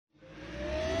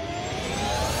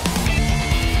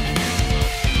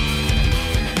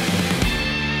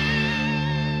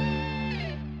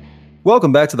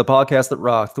Welcome back to the podcast that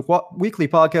rocks, the weekly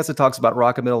podcast that talks about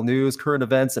rock and metal news, current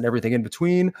events, and everything in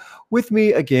between. With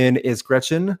me again is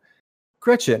Gretchen.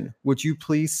 Gretchen, would you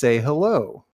please say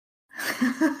hello?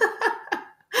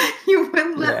 You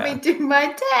wouldn't let me do my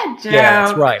dad joke. Yeah,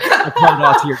 that's right. I called it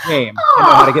out to your game. I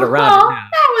know how to get around it now.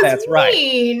 That was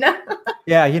mean. Right.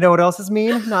 Yeah, you know what else is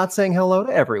mean? Not saying hello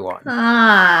to everyone.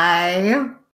 Hi.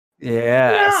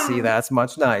 Yeah, see, that's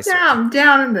much nicer. I'm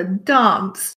down in the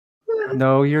dumps.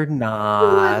 No, you're not. You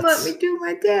wouldn't let me do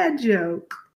my dad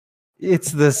joke.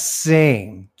 It's the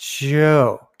same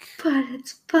joke. But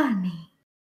it's funny.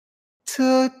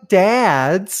 To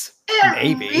dads?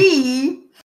 Maybe.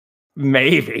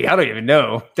 Maybe. I don't even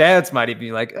know. Dads might even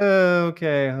be like, oh,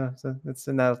 okay, that's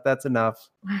enough. That's enough.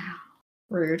 Wow.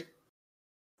 Rude.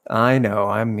 I know,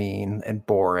 I'm mean and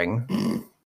boring.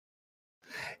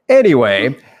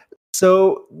 Anyway,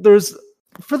 so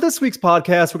for this week's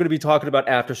podcast, we're going to be talking about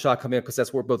Aftershock coming up because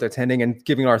that's where we're both attending and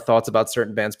giving our thoughts about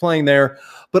certain bands playing there.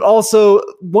 But also,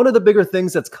 one of the bigger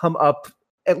things that's come up,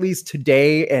 at least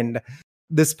today and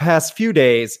this past few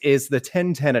days, is the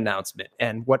 10/10 announcement.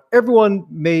 And what everyone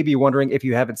may be wondering, if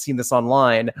you haven't seen this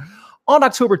online, on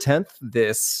October 10th,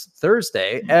 this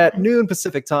Thursday, at noon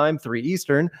Pacific time, 3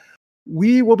 Eastern,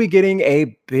 we will be getting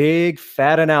a big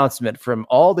fat announcement from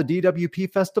all the DWP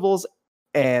festivals.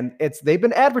 And they've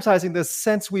been advertising this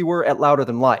since we were at Louder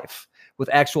Than Life with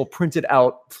actual printed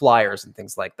out flyers and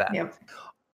things like that. Yep.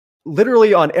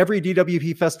 Literally on every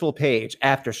DWP festival page,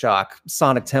 Aftershock,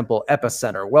 Sonic Temple,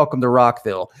 Epicenter, Welcome to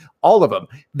Rockville, all of them,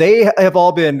 they have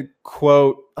all been,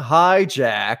 quote,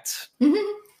 hijacked,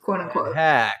 quote unquote,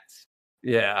 hacked.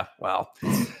 Yeah, well,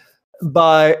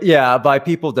 by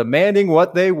people demanding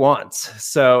what they want.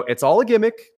 So it's all a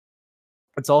gimmick.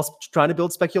 It's all trying to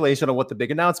build speculation on what the big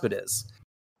announcement is.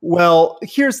 Well,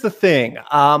 here's the thing.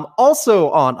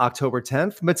 Also on October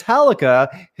 10th, Metallica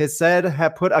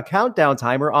have put a countdown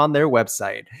timer on their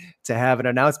website to have an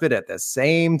announcement at the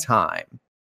same time.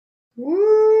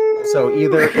 Woo! So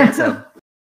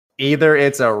either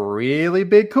it's a really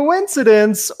big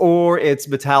coincidence, or it's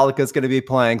Metallica's going to be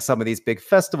playing some of these big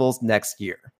festivals next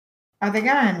year. Are they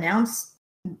going to announce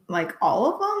like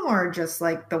all of them, or just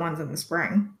like the ones in the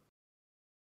spring?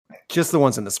 Just the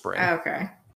ones in the spring. Okay.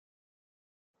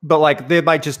 But like they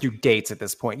might just do dates at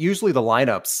this point. Usually the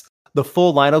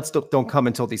full lineups don't come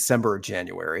until December or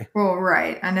January. Well,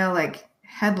 right. I know like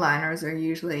headliners are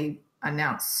usually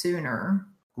announced sooner.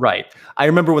 Right. I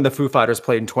remember when the Foo Fighters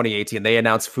played in 2018, they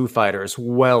announced Foo Fighters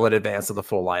well in advance of the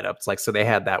full lineups. Like, so they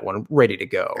had that one ready to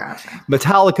go. Gotcha.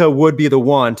 Metallica would be the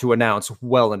one to announce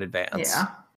well in advance. Yeah.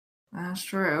 That's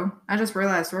true. I just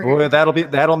realized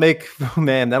that'll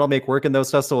make working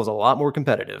those festivals a lot more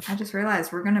competitive. I just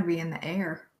realized we're gonna be in the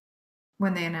air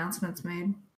when the announcement's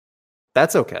made.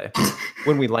 That's okay.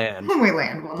 When we land. When we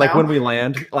land,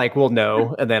 we'll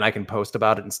know, and then I can post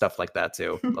about it and stuff like that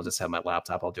too. I'll just have my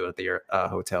laptop. I'll do it at the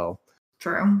hotel.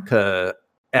 True.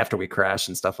 After we crash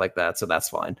and stuff like that, so that's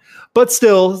fine. But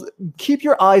still, keep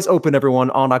your eyes open, everyone,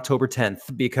 on October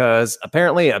 10th, because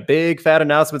apparently a big fat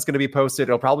announcement's going to be posted.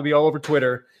 It'll probably be all over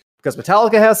Twitter, because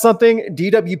Metallica has something,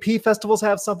 DWP festivals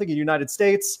have something in the United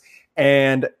States,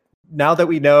 and now that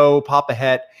we know Papa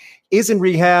Het is in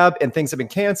rehab and things have been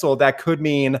canceled, that could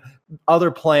mean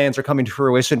other plans are coming to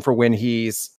fruition for when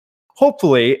he's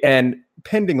hopefully and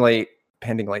pending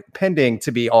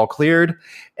to be all cleared,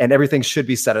 and everything should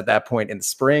be set at that point in the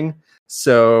spring.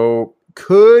 So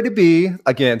could be,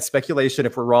 again, speculation.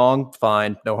 If we're wrong,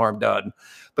 fine, no harm done.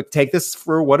 But take this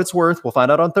for what it's worth. We'll find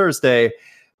out on Thursday.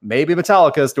 Maybe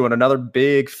Metallica is doing another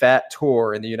big fat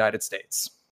tour in the United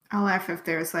States. I'll laugh if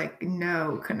there's like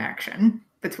no connection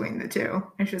between the two.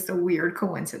 It's just a weird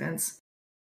coincidence.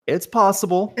 It's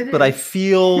possible, but I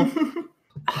feel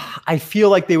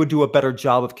like they would do a better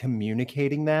job of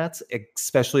communicating that,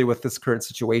 especially with this current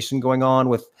situation going on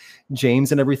with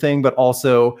James and everything. But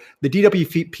also, the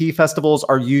DWP festivals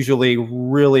are usually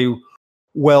really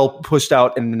well pushed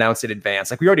out and announced in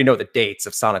advance. Like, we already know the dates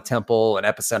of Sonic Temple and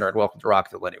Epicenter and Welcome to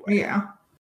Rockville anyway. Yeah.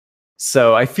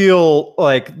 So I feel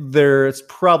like there's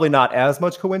probably not as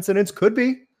much coincidence. Could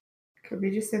be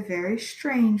just a very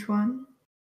strange one.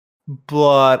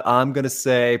 But I'm going to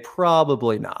say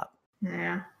probably not.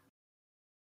 Yeah.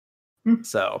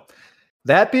 So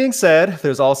that being said,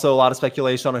 there's also a lot of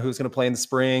speculation on who's going to play in the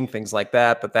spring, things like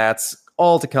that, but that's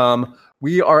all to come.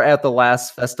 We are at the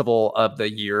last festival of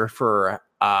the year for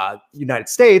United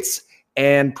States,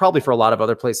 and probably for a lot of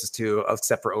other places too,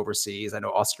 except for overseas. I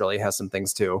know Australia has some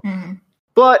things too. Mm-hmm.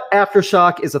 But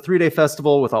Aftershock is a 3-day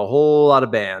festival with a whole lot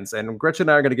of bands, and Gretchen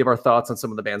and I are going to give our thoughts on some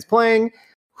of the bands playing,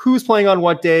 who's playing on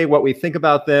what day, what we think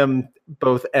about them,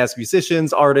 both as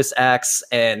musicians, artists, acts,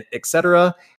 and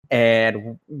etc.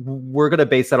 And we're going to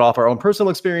base that off our own personal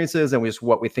experiences and just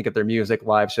what we think of their music,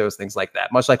 live shows, things like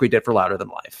that, much like we did for Louder Than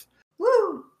Life.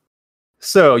 Woo!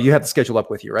 So you have the schedule up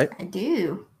with you, right? I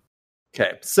do.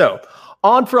 Okay, so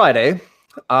on Friday,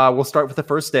 we'll start with the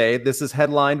first day. This is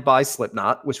headlined by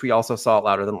Slipknot, which we also saw at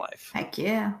Louder Than Life. Heck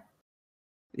yeah.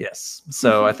 Yes,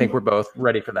 so I think we're both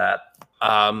ready for that.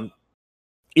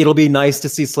 It'll be nice to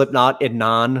see Slipknot in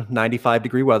non-95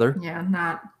 degree weather. Yeah,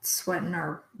 not sweating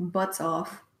our butts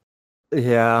off.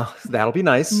 Yeah, that'll be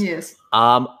nice. Yes.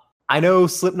 I know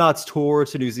Slipknot's tour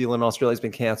to New Zealand and Australia has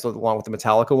been canceled along with the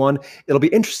Metallica one. It'll be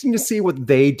interesting to see what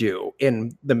they do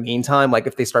in the meantime, like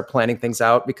if they start planning things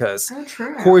out, because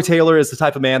Corey Taylor is the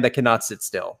type of man that cannot sit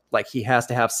still. Like he has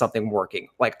to have something working,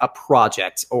 like a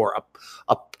project or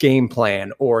a game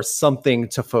plan or something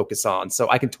to focus on. So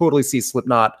I can totally see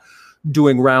Slipknot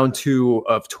doing round 2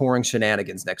 of touring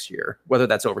shenanigans next year, whether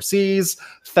that's overseas,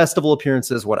 festival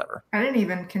appearances, whatever. I didn't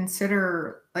even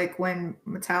consider, like, when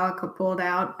Metallica pulled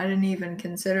out, I didn't even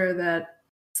consider that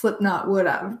Slipknot would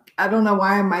have. I don't know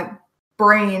why in my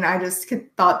brain I just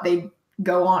thought they'd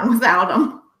go on without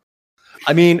them.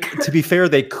 I mean, to be fair,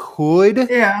 they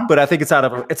could, yeah, but I think it's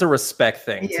a respect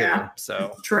thing too.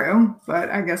 So true,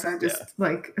 but I guess I just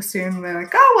like assumed they're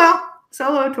like, oh well,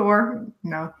 solo tour.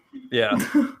 No. Yeah.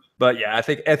 But yeah, I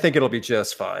think it'll be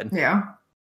just fine. Yeah.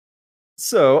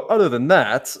 So other than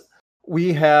that,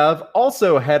 we have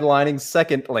also headlining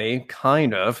secondly,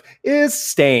 kind of, is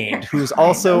Stained, who's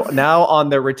also now on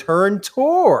their return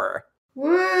tour.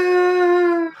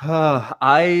 Woo!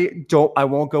 I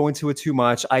won't go into it too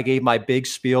much. I gave my big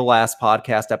spiel last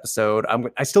podcast episode.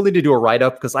 I still need to do a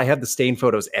write-up because I have the Stained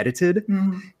photos edited.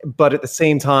 Mm-hmm. But at the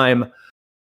same time,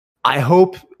 I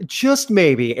hope just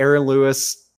maybe Aaron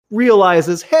Lewis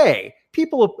realizes, hey,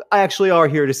 people actually are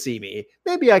here to see me.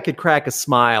 Maybe I could crack a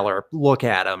smile or look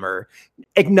at them or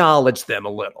acknowledge them a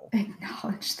little.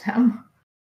 Acknowledge them.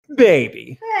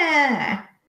 Maybe. Eh.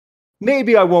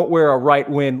 Maybe I won't wear a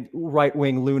right-wing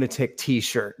lunatic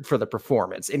t-shirt for the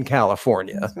performance in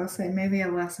California. I was going to say, maybe a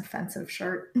less offensive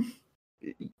shirt.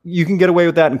 You can get away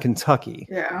with that in Kentucky.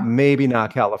 Yeah. Maybe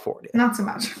not California. Not so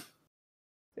much.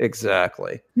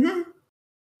 Exactly. Mm-hmm.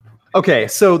 Okay,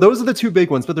 so those are the two big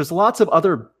ones, but there's lots of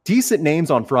other decent names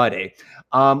on Friday.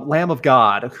 Lamb of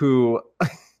God, who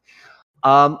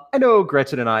I know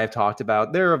Gretchen and I have talked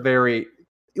about. They're a very,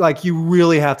 like, you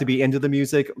really have to be into the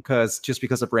music because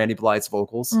of Randy Blythe's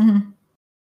vocals. Mm-hmm.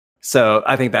 So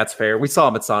I think that's fair. We saw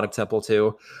him at Sonic Temple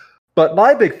too. But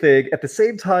my big thing, at the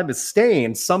same time as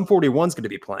Stain, Sum 41's going to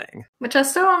be playing. Which I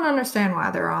still don't understand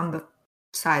why they're on the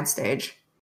side stage.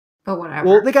 But whatever.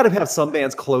 Well, they got to have some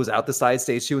bands close out the side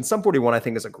stage too, and Sum 41 I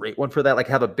think is a great one for that. Like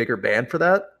have a bigger band for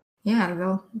that. Yeah,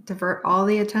 they'll divert all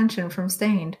the attention from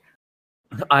Stained.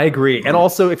 I agree, and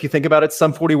also if you think about it,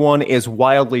 Sum 41 is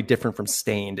wildly different from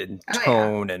Stained in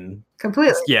tone and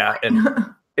completely. Yeah, and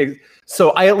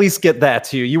so I at least get that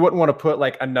too. You wouldn't want to put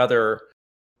like another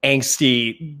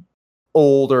angsty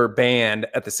older band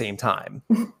at the same time.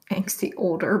 Angsty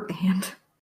older band.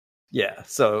 Yeah,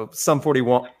 so Sum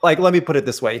 41, like, let me put it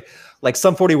this way. Like,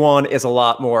 Sum 41 is a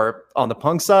lot more on the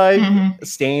punk side. Mm-hmm.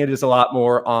 Stained is a lot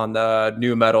more on the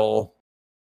new metal,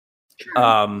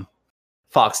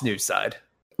 Fox News side.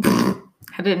 I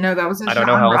didn't know that was a genre. I don't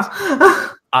know how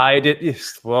else. I did.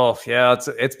 Well, yeah,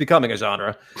 it's becoming a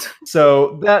genre.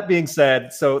 So that being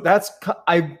said,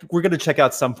 we're going to check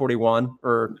out Sum 41,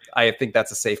 or I think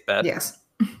that's a safe bet. Yes.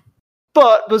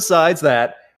 But besides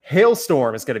that,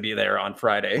 Hailstorm is going to be there on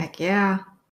Friday. Heck yeah.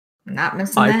 Not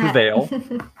missing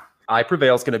that. I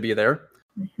Prevail is going to be there.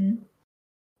 Mm-hmm.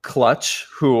 Clutch,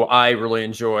 who I really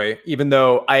enjoy, even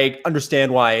though I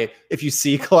understand why if you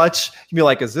see Clutch, you'd be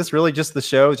like, is this really just the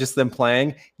show, just them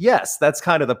playing? Yes, that's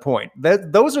kind of the point.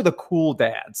 Those are the cool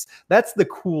dads. That's the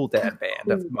cool dad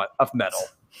band of metal.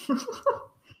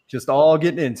 Just all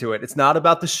getting into it. It's not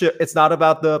about the show. It's not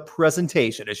about the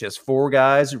presentation. It's just 4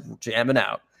 guys jamming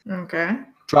out. Okay.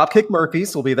 Dropkick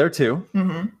Murphys will be there too.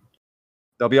 Mm-hmm.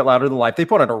 They'll be at Louder Than Life. They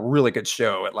put on a really good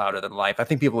show at Louder Than Life. I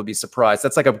think people would be surprised.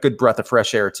 That's like a good breath of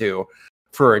fresh air too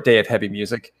for a day of heavy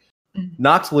music. Mm-hmm.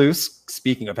 Knocked Loose,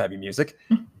 speaking of heavy music.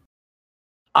 Mm-hmm.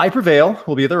 I Prevail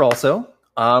will be there also.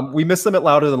 We miss them at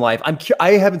Louder Than Life.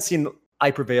 I haven't seen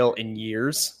I Prevail in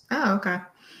years. Oh, okay.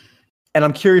 And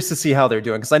I'm curious to see how they're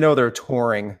doing because I know they're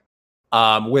touring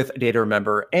with Day to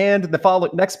Remember and the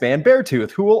next band,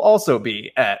 Beartooth, who will also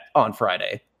be on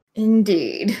Friday.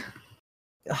 Indeed.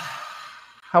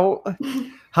 How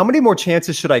many more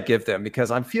chances should I give them?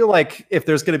 Because I feel like if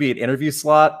there's going to be an interview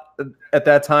slot at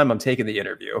that time, I'm taking the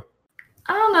interview.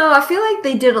 I don't know. I feel like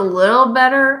they did a little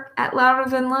better at Louder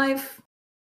Than Life.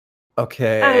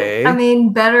 Okay. I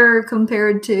mean, better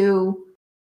compared to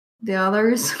the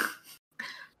others.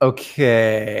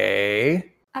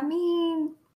 Okay. I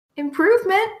mean,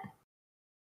 improvement.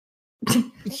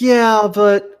 Yeah,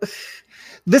 but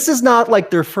this is not like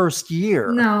their first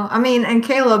year. No, I mean, and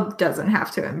Caleb doesn't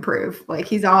have to improve. Like,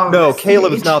 he's all No,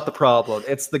 Caleb is not the problem.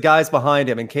 It's the guys behind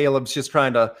him, and Caleb's just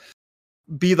trying to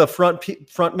be the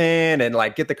front man and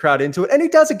like get the crowd into it, and he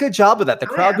does a good job of that. The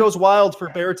crowd goes wild for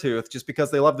Beartooth just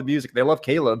because they love the music. They love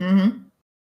Caleb. Mm-hmm.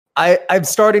 I'm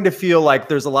starting to feel like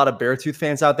there's a lot of Beartooth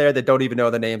fans out there that don't even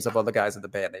know the names of all the guys in the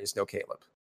band. They just know Caleb.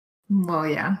 Well,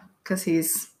 yeah, because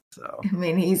he's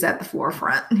at the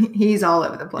forefront. He's all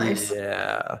over the place.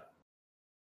 Yeah.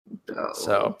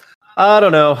 So I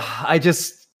don't know.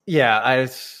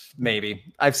 Maybe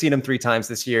I've seen him 3 times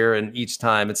this year, and each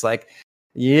time it's like,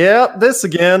 yep, this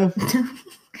again.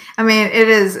 I mean, it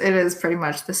is pretty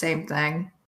much the same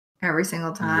thing every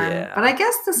single time. Yeah. But I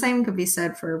guess the same could be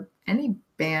said for any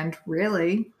band,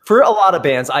 really. For a lot of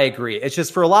bands, I agree. It's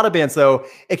just for a lot of bands, though,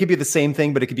 it could be the same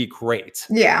thing, but it could be great.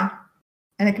 Yeah.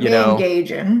 And it could be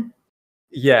engaging.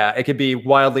 Yeah, it could be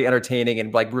wildly entertaining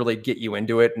and like really get you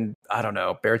into it. And I don't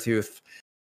know, Beartooth,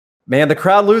 man, the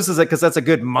crowd loses it because that's a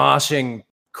good moshing,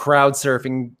 crowd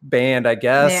surfing band, I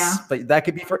guess. Yeah. But that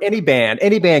could be for any band.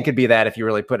 Any band could be that if you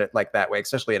really put it like that way,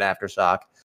 especially at Aftershock.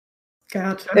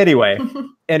 Gotcha.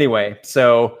 Anyway,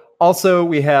 so also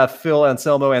we have Phil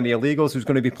Anselmo and the Illegals, who's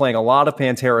going to be playing a lot of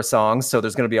Pantera songs. So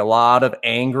there's going to be a lot of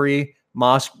angry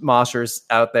moshers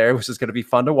out there, which is going to be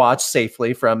fun to watch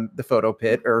safely from the photo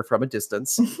pit or from a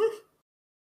distance.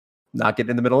 Not getting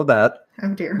in the middle of that.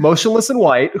 Oh dear. Motionless in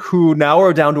White, who now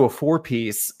are down to a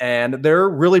 4-piece, and they're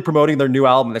really promoting their new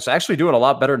album. It's actually doing a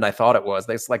lot better than I thought it was.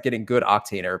 It's like getting good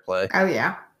Octane airplay. Oh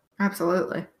yeah,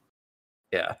 absolutely.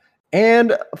 Yeah.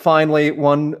 And finally,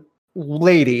 one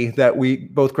lady that we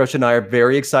both, Gretchen and I, are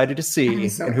very excited to see.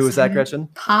 And who is that, Gretchen?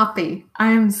 Poppy.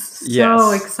 I am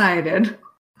so excited.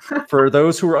 For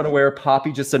those who are unaware,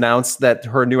 Poppy just announced that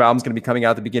her new album is going to be coming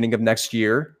out at the beginning of next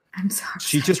year. I'm so excited.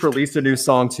 She just released a new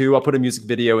song too. I'll put a music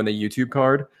video in the YouTube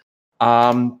card.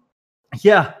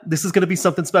 Yeah, this is going to be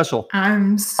something special. I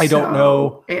don't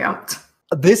know. Amped.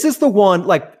 This is the one,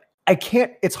 like,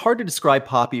 it's hard to describe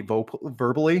Poppy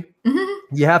verbally.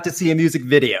 Mm-hmm. You have to see a music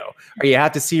video or you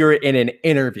have to see her in an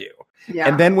interview. Yeah.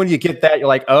 And then when you get that, you're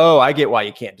like, oh, I get why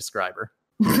you can't describe her.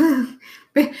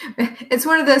 It's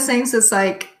one of those things that's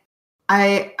like,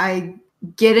 I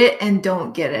get it and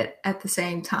don't get it at the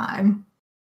same time.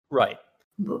 Right.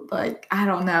 Like, I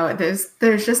don't know.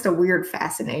 There's just a weird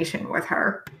fascination with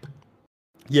her.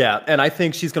 Yeah, and I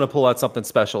think she's going to pull out something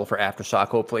special for Aftershock,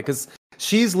 hopefully, because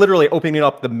she's literally opening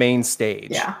up the main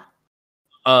stage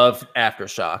of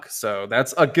Aftershock. So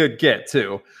that's a good get,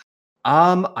 too.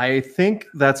 I think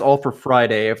that's all for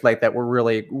Friday, that we're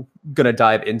really going to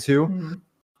dive into. Mm-hmm.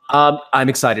 I'm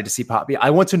excited to see Poppy. I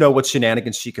want to know what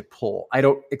shenanigans she could pull. I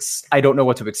don't know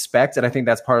what to expect, and I think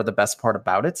that's part of the best part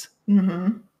about it.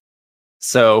 Mm-hmm.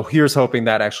 So here's hoping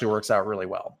that actually works out really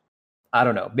well. I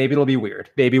don't know. Maybe it'll be weird.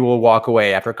 Maybe we'll walk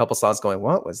away after a couple songs going,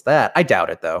 what was that? I doubt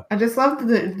it, though. I just love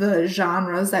the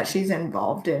genres that she's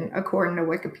involved in, according to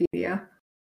Wikipedia.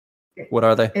 What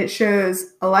are they? It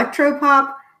shows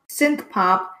electropop, synth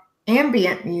pop,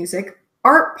 ambient music,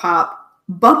 art pop,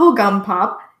 bubblegum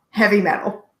pop, heavy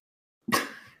metal.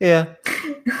 Yeah.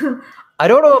 I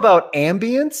don't know about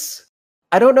ambience.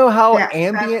 I don't know how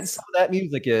ambient some of that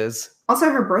music is. Also,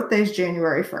 her birthday's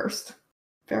January 1st.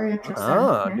 Very interesting.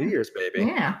 Oh, New Year's, baby.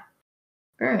 Yeah.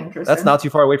 Very interesting. That's not too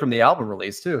far away from the album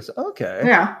release, too. So, okay.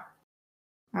 Yeah.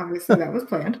 Obviously, that was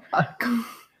planned.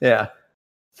 Yeah.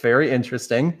 Very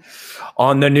interesting.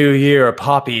 On the new year,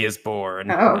 Poppy is born.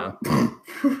 Oh.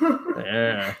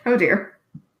 Yeah. Oh, dear.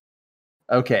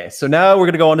 Okay, so now we're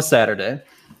going to go on to Saturday.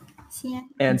 Yeah.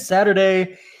 And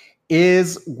Saturday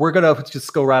we're going to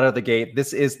just go right out of the gate.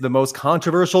 This is the most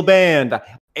controversial band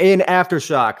in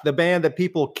Aftershock, the band that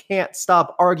people can't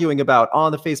stop arguing about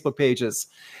on the Facebook pages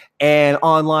and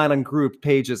online on group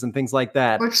pages and things like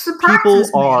that. Which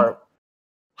surprises me.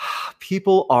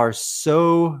 People are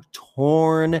so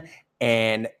torn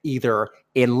and either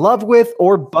in love with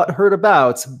or butthurt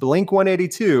about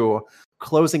Blink-182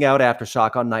 closing out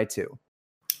Aftershock on night 2.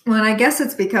 Well, and I guess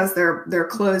it's because they're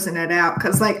closing it out.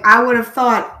 Because, I would have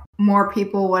thought more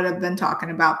people would have been talking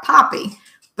about Poppy.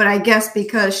 But I guess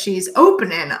because she's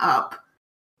opening up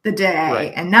the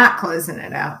day and not closing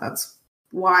it out, that's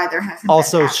why there hasn't been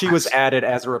Also, that she much. was added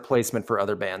as a replacement for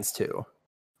other bands, too.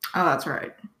 Oh, that's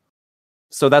right.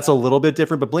 So that's a little bit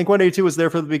different. But Blink-182 was there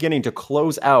from the beginning to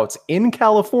close out in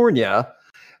California.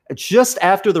 just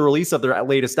after the release of their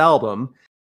latest album.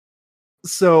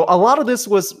 So a lot of this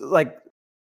was like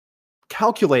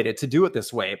calculated to do it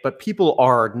this way, but people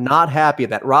are not happy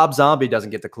that Rob Zombie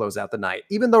doesn't get to close out the night,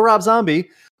 even though Rob Zombie,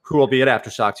 who will be at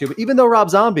Aftershock too, but even though Rob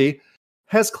Zombie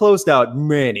has closed out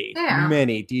many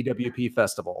DWP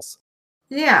festivals.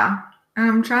 Yeah,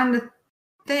 I'm trying to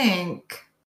think.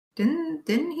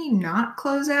 Didn't he not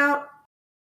close out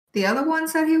the other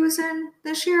ones that he was in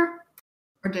this year?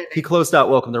 Or did he? He closed out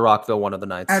Welcome to Rockville one of the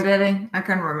nights. Oh, did he? I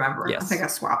couldn't remember. Yes. I think I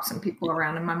swapped some people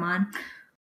around in my mind.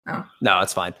 Oh. No,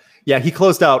 it's fine. Yeah, he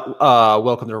closed out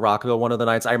Welcome to Rockville one of the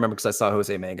nights. I remember because I saw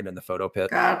Jose Mangan in the photo pit.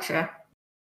 Gotcha.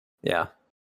 Yeah.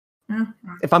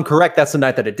 Mm-hmm. If I'm correct, that's the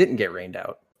night that it didn't get rained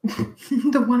out.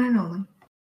 The one and only.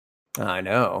 I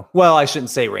know. Well, I shouldn't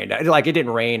say rained out. Like, it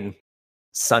didn't rain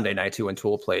Sunday night too when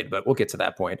Tool played, but we'll get to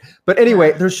that point. But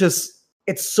anyway,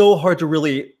 it's so hard to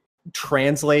really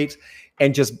translate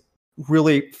and just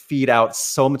really feed out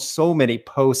so many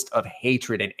posts of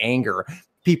hatred and anger.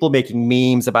 People making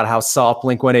memes about how soft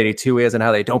Blink-182 is and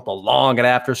how they don't belong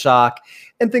at Aftershock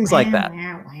and things like that.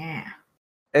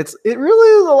 It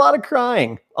really is a lot of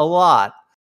crying, a lot.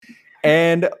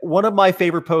 And one of my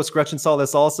favorite posts, Gretchen saw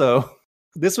this also.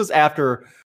 This was after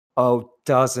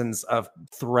dozens of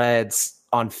threads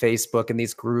on Facebook and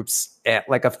these groups at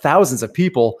like of thousands of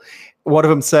people. One of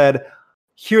them said,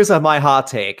 "Here's my hot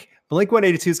take: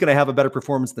 Blink-182 is going to have a better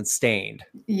performance than Stained."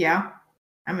 Yeah,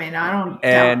 I mean, I don't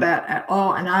doubt that at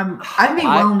all, and I'd be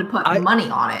willing to put money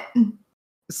on it.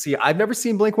 See, I've never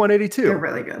seen Blink-182. They're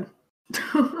really good.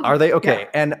 Are they? Okay. Yeah.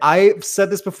 And I've said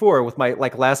this before with my,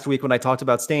 like last week when I talked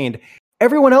about Stained,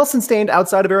 everyone else in Stained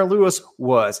outside of Aaron Lewis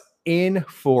was in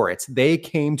for it. They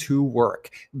came to work.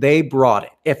 They brought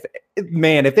it. If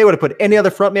they would have put any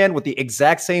other frontman with the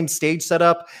exact same stage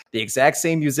setup, the exact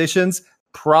same musicians,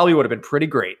 probably would have been pretty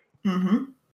great.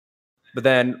 Mm-hmm. But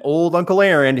then old Uncle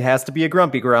Aaron has to be a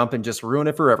grumpy grump and just ruin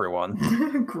it for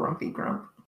everyone. Grumpy grump.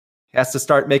 Has to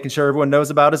start making sure everyone knows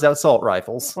about his assault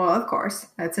rifles. Well, of course.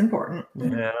 That's important.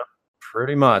 Yeah,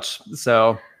 pretty much.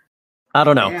 So, I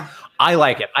don't know. Yeah. I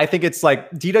like it. I think it's like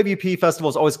DWP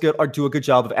festivals always do a good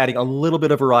job of adding a little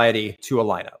bit of variety to a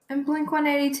lineup. And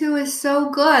Blink-182 is so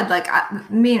good. Like, I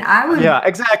mean, I would... Yeah,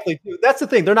 exactly. That's the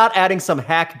thing. They're not adding some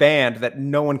hack band that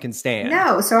no one can stand.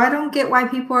 No, so I don't get why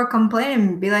people are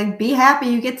complaining. Be like, be happy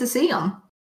you get to see them.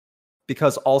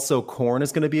 Because also Korn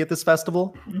is going to be at this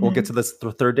festival. Mm-hmm. We'll get to this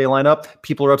third day lineup.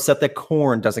 People are upset that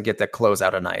Korn doesn't get that close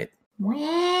out a night.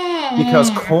 Because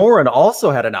Korn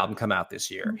also had an album come out this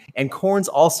year. And Korn's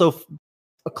also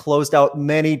closed out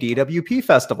many DWP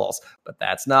festivals. But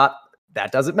that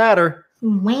doesn't matter.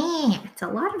 It's a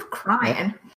lot of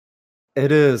crying.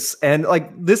 It is. And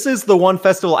like, this is the one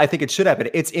festival I think it should happen.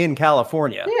 It's in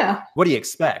California. Yeah. What do you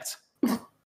expect?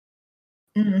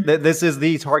 Mm-hmm. This is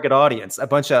the target audience, a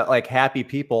bunch of like happy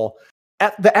people.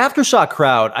 At the Aftershock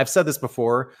crowd, I've said this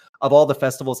before, of all the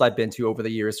festivals I've been to over the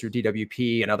years through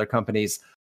DWP and other companies,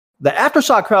 the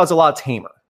Aftershock crowd's a lot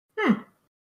tamer.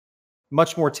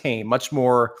 Much more tame,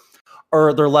 or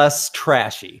they're less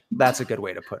trashy. That's a good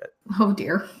way to put it. Oh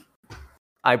dear.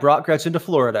 I brought Gretchen to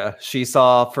Florida. She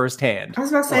saw firsthand. I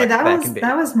was about to say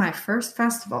that was my first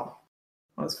festival.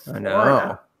 Was Florida.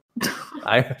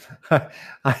 I know.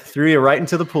 I threw you right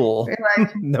into the pool.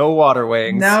 Like, no water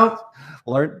wings. Nope.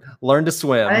 Learn to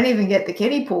swim. I didn't even get the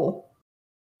kiddie pool.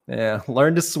 Yeah,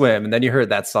 learn to swim, and then you heard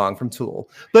that song from Tool.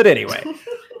 But anyway,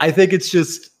 I think it's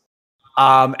just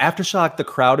Aftershock. The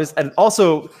crowd is, and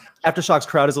also Aftershock's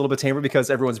crowd is a little bit tamer because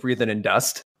everyone's breathing in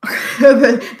dust.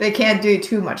 They can't do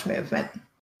too much movement.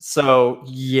 So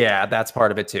yeah, that's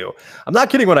part of it too. I'm not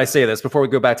kidding when I say this. Before we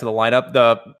go back to the lineup,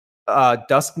 the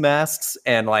dust masks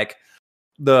and like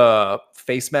the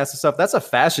face masks and stuff, that's a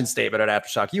fashion statement at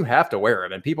Aftershock. You have to wear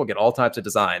them, and people get all types of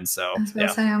designs. So I was gonna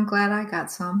say, I'm glad I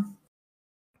got some.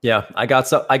 Yeah, I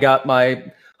got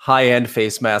my high-end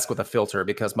face mask with a filter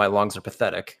because my lungs are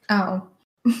pathetic. Oh.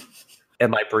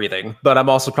 And my breathing. But I'm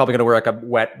also probably gonna wear like a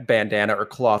wet bandana or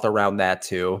cloth around that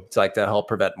too, to like to help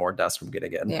prevent more dust from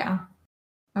getting in. Yeah.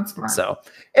 That's smart. So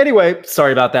anyway,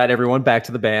 sorry about that, everyone. Back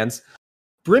to the bands.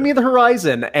 Bring Me the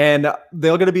Horizon, and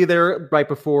they're going to be there right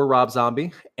before Rob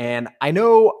Zombie. And I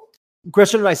know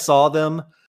Gretchen and I saw them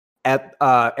at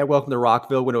Welcome to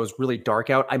Rockville when it was really dark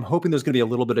out. I'm hoping there's going to be a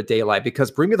little bit of daylight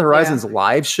because Bring Me the Horizon's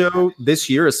live show this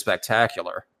year is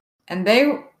spectacular. And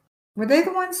were they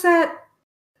the ones that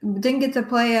didn't get to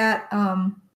play at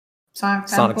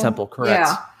Sonic Temple? Correct.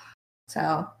 Yeah.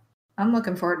 So I'm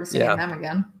looking forward to seeing them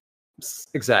again.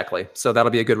 Exactly. So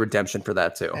that'll be a good redemption for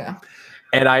that too. Yeah.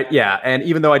 And and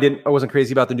even though I wasn't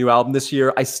crazy about the new album this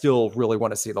year, I still really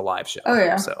want to see the live show. Oh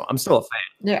yeah. So I'm still a fan.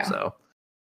 Yeah. So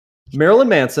Marilyn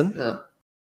Manson. Ugh.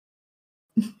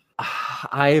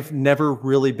 I've never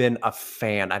really been a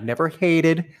fan. I've never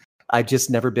hated. I've just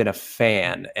never been a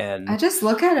fan. And I just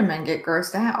look at him and get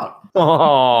grossed out.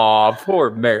 oh,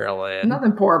 poor Marilyn.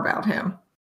 Nothing poor about him.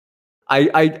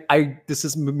 This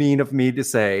is mean of me to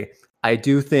say. I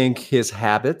do think his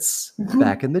habits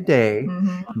back in the day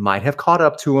might have caught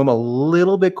up to him a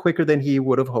little bit quicker than he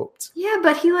would have hoped. Yeah,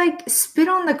 but he like spit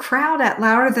on the crowd at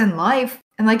Louder Than Life,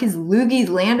 and like his loogies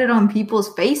landed on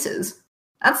people's faces.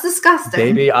 That's disgusting.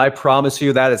 Baby, I promise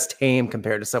you that is tame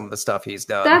compared to some of the stuff he's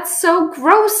done. That's so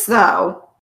gross, though.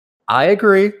 I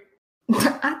agree.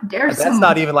 I dare That's someone.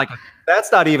 not even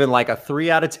like a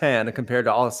 3 out of 10 compared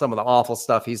to some of the awful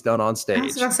stuff he's done on I was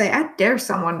stage. gonna say, I dare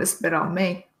someone to spit on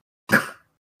me.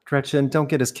 Gretchen, don't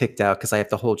get us kicked out because I have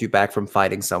to hold you back from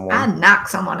fighting someone. I'd knock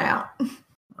someone out.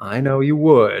 I know you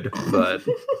would, but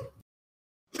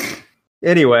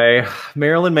anyway,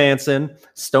 Marilyn Manson,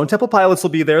 Stone Temple Pilots will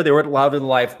be there. They were at Louder Than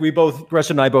Life.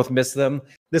 Gretchen and I both missed them.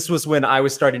 This was when I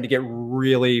was starting to get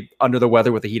really under the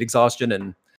weather with the heat exhaustion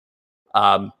and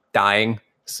dying.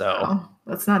 So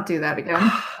let's not do that again.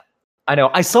 I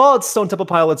know. I saw Stone Temple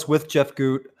Pilots with Jeff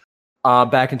Goot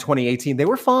back in 2018. They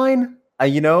were fine.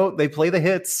 They play the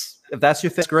hits. If that's your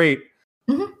thing, great.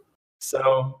 Mm-hmm.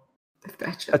 So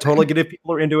I totally get if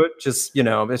people are into it. Just,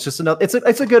 it's just another.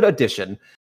 It's a good addition.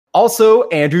 Also,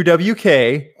 Andrew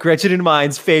WK, Gretchen and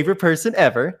mine's favorite person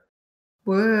ever.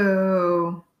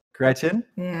 Whoa. Gretchen?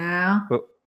 Yeah.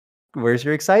 Where's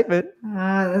your excitement?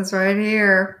 That's right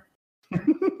here.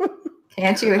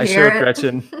 Can't you hear I showed it?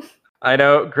 Gretchen. I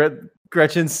know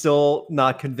Gretchen's still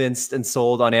not convinced and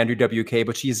sold on Andrew WK,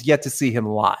 but she's yet to see him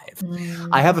live.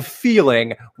 I have a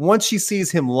feeling once she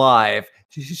sees him live,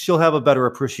 she'll have a better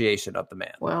appreciation of the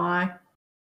man. Will I?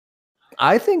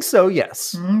 I think so,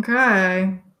 yes.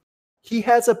 Okay. He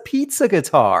has a pizza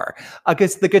guitar. I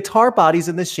guess the guitar body's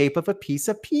in the shape of a piece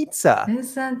of pizza.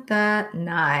 Isn't that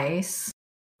nice?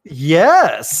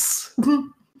 Yes.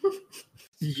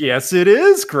 Yes, it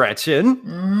is, Gretchen.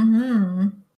 Mm-hmm.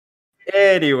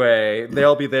 Anyway,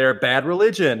 they'll be there. Bad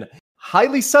Religion.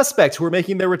 Highly Suspect, who are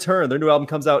making their return. Their new album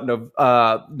comes out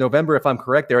in November, if I'm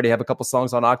correct. They already have a couple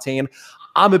songs on Octane.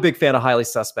 I'm a big fan of Highly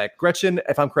Suspect. Gretchen,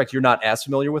 if I'm correct, you're not as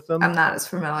familiar with them? I'm not as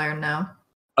familiar, no.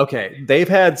 Okay, they've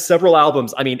had several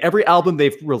albums. I mean, every album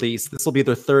they've released, this will be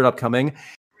their third upcoming.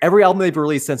 Every album they've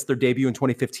released since their debut in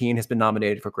 2015 has been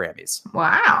nominated for Grammys.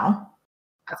 Wow.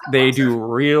 They do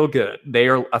real good. They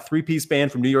are a 3-piece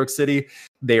band from New York City.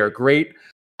 They are great.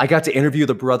 I got to interview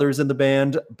the brothers in the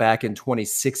band back in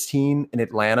 2016 in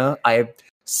Atlanta. I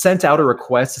sent out a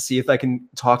request to see if I can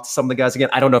talk to some of the guys again.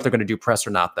 I don't know if they're going to do press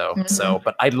or not, though.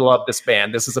 But I love this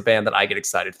band. This is a band that I get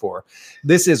excited for.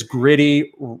 This is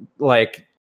gritty, like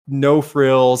no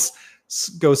frills.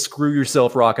 Go screw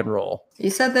yourself rock and roll.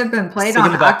 You said they've been played on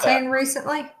Octane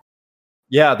recently?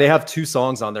 Yeah, they have 2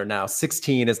 songs on there now.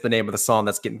 16 is the name of the song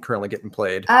that's currently getting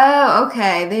played. Oh,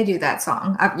 okay. They do that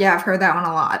song. I've heard that one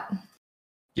a lot.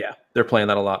 Yeah, they're playing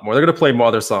that a lot more. They're going to play more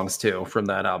other songs too from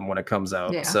that album when it comes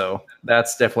out. Yeah. So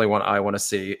that's definitely one I want to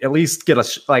see. At least get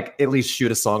at least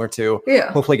shoot a song or two.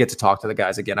 Yeah. Hopefully get to talk to the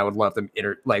guys again. I would love them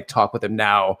talk with them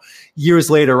now, years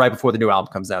later, right before the new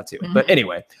album comes out too. Mm-hmm. But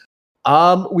anyway,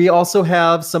 we also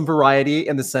have some variety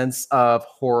in the sense of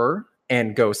horror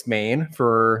and ghost main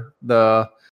for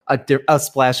a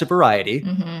splash of variety.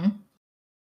 Mm-hmm.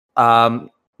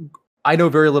 I know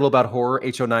very little about horror.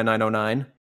 HO9909.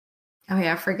 Oh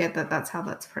yeah, I forget that's how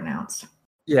that's pronounced.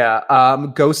 Yeah,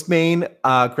 Ghost Main.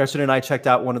 Gretchen and I checked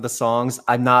out one of the songs.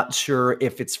 I'm not sure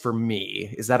if it's for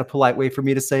me. Is that a polite way for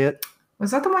me to say it?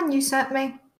 Was that the one you sent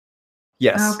me?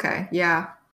 Yes. Okay. Yeah.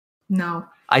 No.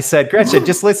 I said, Gretchen,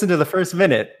 just listen to the first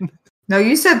minute. No,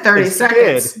 you said 30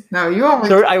 seconds. Did. No, you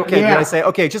only. Okay. Yeah. Did I say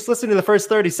okay? Just listen to the first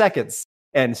 30 seconds,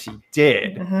 and she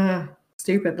did.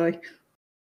 Stupidly.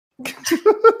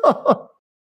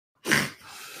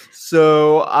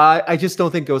 So I just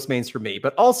don't think Ghost Main's for me.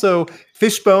 But also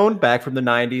Fishbone, back from the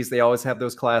 90s. They always have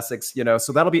those classics,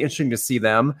 so that'll be interesting to see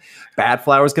them. Bad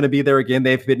Flower's going to be there again.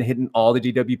 They've been hitting all the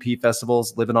DWP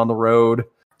festivals, living on the road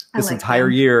this entire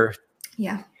year.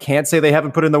 Yeah. Can't say they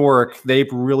haven't put in the work.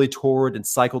 They've really toured and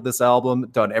cycled this album,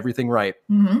 done everything right.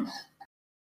 Mm-hmm.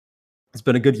 It's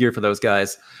been a good year for those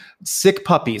guys. Sick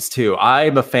Puppies, too.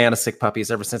 I'm a fan of Sick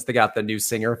Puppies ever since they got the new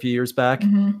singer a few years back.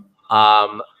 Mm-hmm.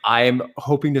 I'm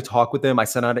hoping to talk with them. I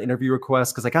sent out an interview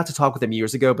request because I got to talk with them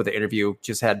years ago, but the interview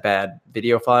just had bad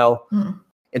video file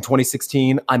in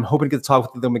 2016. I'm hoping to get to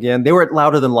talk with them again. They were at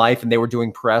Louder Than Life and they were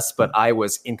doing press, but I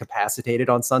was incapacitated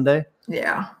on Sunday.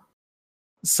 Yeah.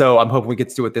 So I'm hoping we get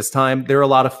to do it this time. They're a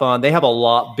lot of fun. They have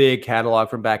a big catalog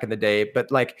from back in the day,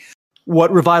 but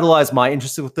What revitalized my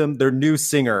interest with them, their new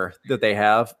singer that they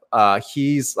have,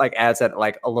 he's like adds that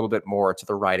like a little bit more to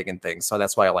the writing and things. So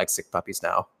that's why I like Sick Puppies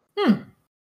now.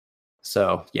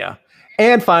 So yeah.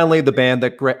 And finally, the band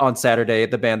that on Saturday,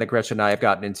 the band that Gretchen and I have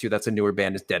gotten into, that's a newer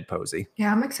band, is Dead Posey.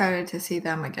 Yeah, I'm excited to see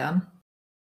them again.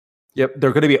 Yep,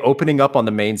 they're going to be opening up on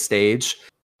the main stage.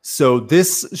 So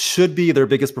this should be their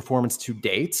biggest performance to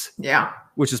date. Yeah.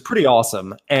 Which is pretty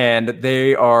awesome. And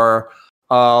they are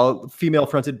a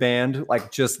female-fronted band.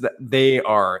 Like, just they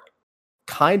are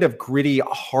kind of gritty,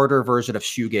 harder version of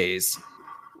shoegaze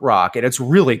rock. And it's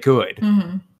really good.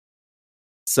 Mm-hmm.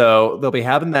 So they'll be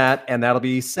having that, and that'll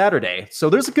be Saturday. So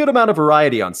there's a good amount of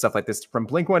variety on stuff like this, from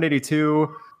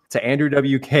Blink-182 to Andrew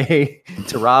WK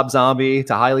to Rob Zombie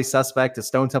to Highly Suspect to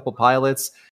Stone Temple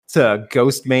Pilots to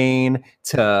Ghost Main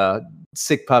to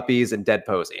Sick Puppies and Dead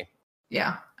Posey.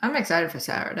 Yeah, I'm excited for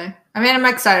Saturday. I mean, I'm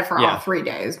excited for all 3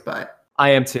 days, but...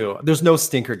 I am too. There's no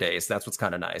stinker days. That's what's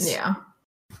kind of nice. Yeah.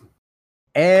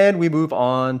 And we move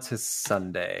on to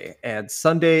Sunday. And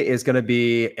Sunday is going to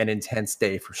be an intense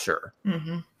day for sure.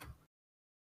 Mm-hmm.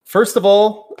 First of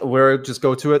all, we'll just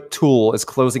go to it. Tool is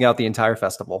closing out the entire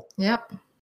festival. Yep.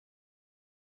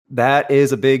 That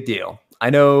is a big deal. I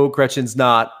know Gretchen's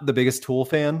not the biggest Tool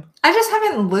fan. I just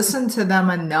haven't listened to them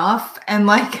enough. And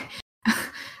like,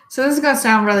 so this is going to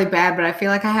sound really bad, but I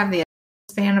feel like I have the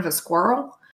span of a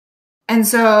squirrel. And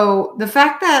so the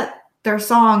fact that their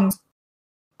songs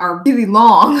are really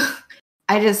long,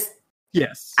 I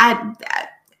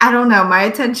don't know. My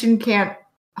attention can't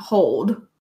hold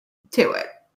to it.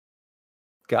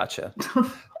 Gotcha.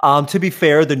 To be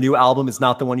fair, the new album is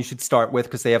not the one you should start with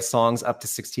because they have songs up to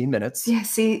 16 minutes. Yeah,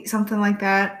 see, something like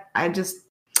that.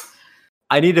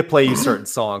 I need to play you certain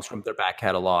songs from their back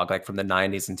catalog, like from the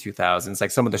 90s and 2000s,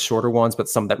 like some of the shorter ones, but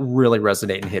some that really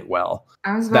resonate and hit well.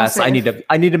 I need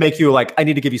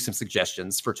to give you some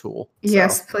suggestions for Tool.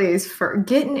 Yes, please, for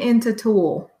getting into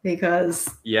Tool, because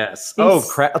yes.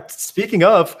 Speaking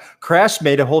of, Crash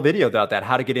made a whole video about that,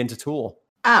 how to get into Tool.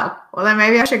 Oh, well then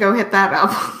maybe I should go hit that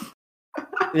up.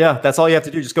 Yeah, that's all you have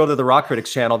to do. Just go to the Rock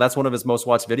Critics channel. That's one of his most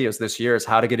watched videos this year, is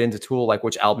how to get into Tool, like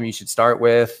which album you should start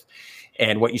with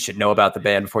and what you should know about the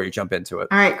band before you jump into it.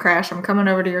 All right, Crash, I'm coming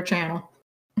over to your channel.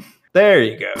 There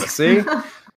you go. See?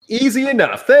 Easy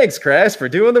enough. Thanks, Crash, for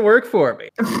doing the work for me.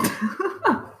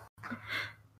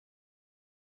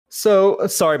 So,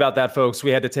 sorry about that, folks.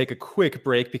 We had to take a quick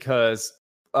break because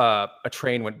a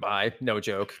train went by. No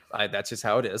joke. That's just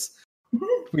how it is.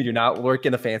 We do not work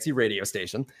in a fancy radio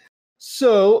station.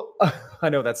 So, I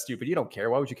know that's stupid. You don't care.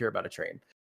 Why would you care about a train?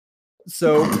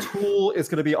 So, Tool is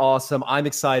going to be awesome. I'm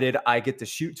excited. I get to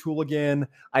shoot Tool again.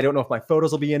 I don't know if my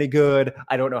photos will be any good.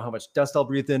 I don't know how much dust I'll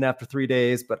breathe in after 3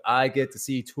 days, but I get to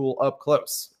see Tool up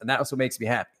close. And that's what makes me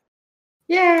happy.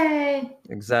 Yay!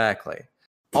 Exactly.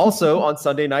 Also, on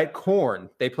Sunday night,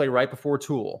 Korn. They play right before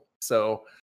Tool. So,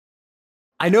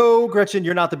 I know, Gretchen,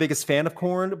 you're not the biggest fan of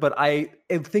Korn, but I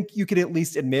think you can at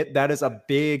least admit that is a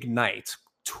big night.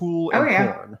 Tool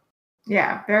and Korn.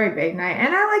 Yeah, very big night.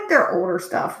 And I like their older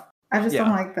stuff. I just don't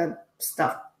like the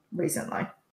stuff recently.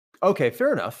 Okay,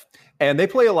 fair enough. And they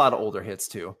play a lot of older hits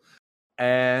too.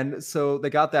 And so they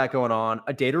got that going on.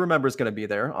 A Day to Remember is going to be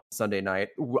there on Sunday night.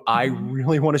 I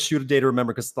really want to shoot A Day to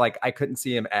Remember because like I couldn't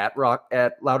see him at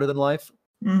Louder Than Life.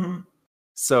 Mm-hmm.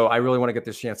 So I really want to get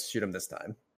this chance to shoot him this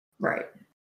time. Right.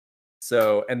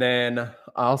 So, and then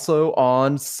also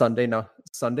on Sunday,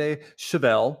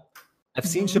 Chevelle. I've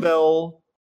seen Chevelle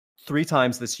 3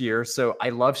 times this year, so I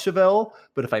love Chevelle,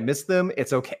 but if I miss them,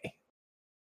 it's okay.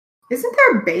 Isn't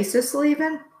their bassist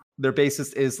leaving? Their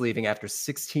bassist is leaving after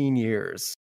 16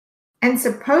 years. And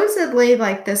supposedly,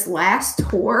 like, this last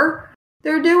tour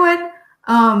they're doing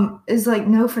is, like,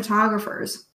 no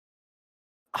photographers.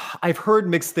 I've heard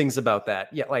mixed things about that.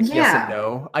 Yeah, yes and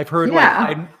no. I've heard,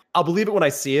 I'll believe it when I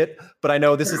see it, but I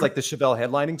know this is, like, the Chevelle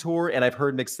headlining tour, and I've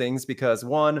heard mixed things because,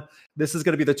 one, this is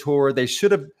going to be the tour. They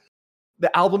should have...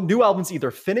 new album's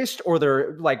either finished or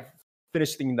they're like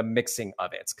finishing the mixing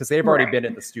of it because they've already been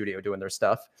in the studio doing their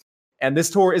stuff. And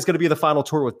this tour is going to be the final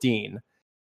tour with Dean.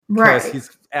 Because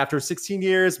he's after 16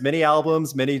 years, many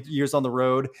albums, many years on the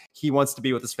road, he wants to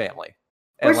be with his family.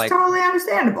 And which totally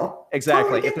understandable.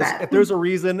 Exactly. Totally if there's a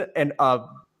reason and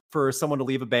for someone to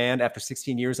leave a band after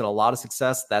 16 years and a lot of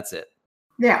success, that's it.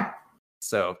 Yeah.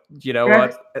 So, you know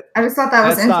what? I just thought that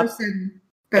was interesting.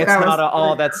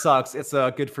 That sucks. It's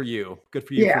good for you. Good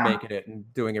for you for making it and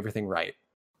doing everything right.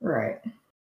 Right.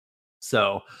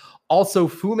 So, also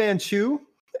Fu Manchu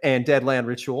and Deadland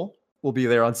Ritual will be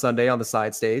there on Sunday on the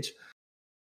side stage.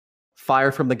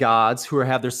 Fire from the Gods, who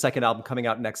have their second album coming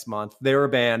out next month. They're a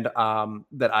band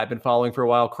that I've been following for a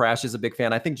while. Crash is a big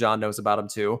fan. I think John knows about them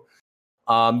too.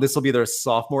 This will be their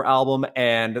sophomore album,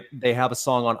 and they have a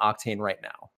song on Octane right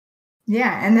now.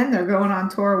 Yeah, and then they're going on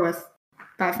tour with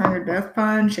 500 Death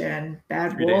Punch and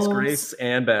Bad 3 Wolves. Days Grace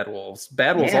and Bad Wolves.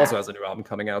 Bad Wolves also has a new album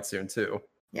coming out soon too.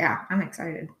 Yeah, I'm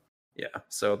excited. Yeah,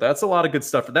 so that's a lot of good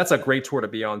stuff. That's a great tour to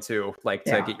be on too, like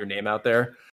to get your name out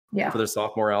there. Yeah. For their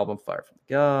sophomore album, Fire from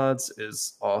the Gods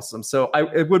is awesome. So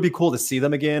it would be cool to see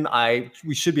them again.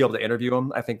 We should be able to interview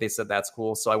them. I think they said that's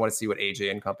cool. So I want to see what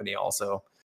AJ and company also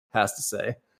has to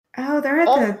say. Oh, they're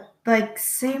at the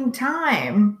same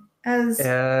time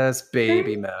as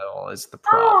Baby Metal is the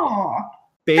problem. Oh,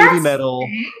 Baby Metal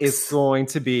is going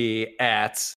to be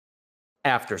at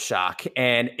Aftershock.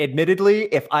 And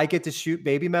admittedly, if I get to shoot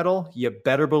Baby Metal, you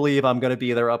better believe I'm going to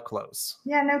be there up close.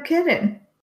 Yeah, no kidding.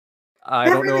 I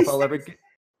don't know if I'll ever get...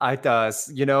 It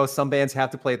does. You know, some bands have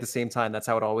to play at the same time. That's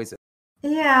how it always is.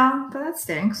 Yeah, but that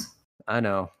stinks. I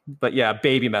know. But yeah,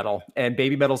 Baby Metal. And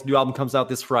Baby Metal's new album comes out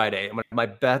this Friday. I'm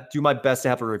going to do my best to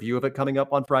have a review of it coming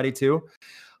up on Friday too.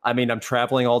 I mean, I'm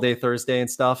traveling all day Thursday and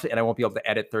stuff, and I won't be able to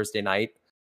edit Thursday night.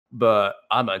 But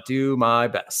I'm going to do my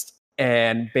best.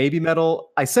 And Baby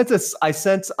Metal, I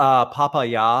sent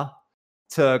Papaya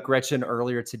to Gretchen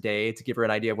earlier today to give her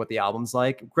an idea of what the album's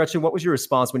like. Gretchen, what was your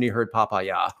response when you heard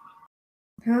Papaya?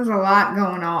 There was a lot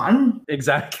going on.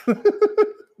 Exactly.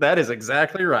 That is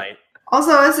exactly right.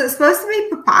 Also, is it supposed to be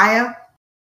papaya?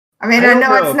 I mean, I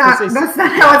know it's not. That's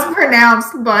not how it's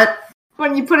pronounced, but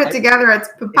when you put it together, it's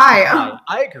papaya.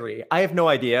 I agree. I have no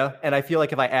idea, and I feel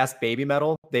like if I asked Baby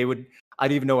Metal,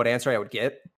 I'd even know what answer I would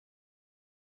get.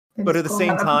 But at the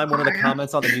same time, one of the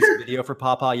comments on the music video for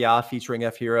Papaya featuring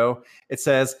F Hero, it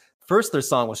says, first their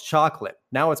song was chocolate.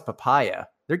 Now it's papaya.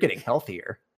 They're getting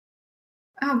healthier.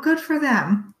 Oh, good for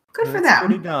them. Good for them. It's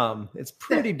pretty dumb. It's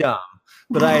pretty dumb.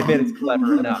 But I admit it's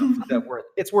clever enough.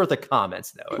 It's worth a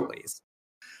comment, though, at least.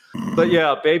 But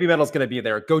yeah, Baby Metal's going to be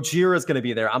there. Gojira's going to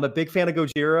be there. I'm a big fan of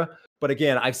Gojira. But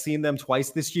again, I've seen them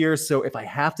twice this year. So if I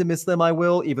have to miss them, I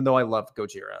will, even though I love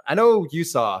Gojira. I know you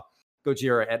saw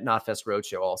Gojira at Knotfest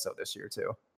Roadshow also this year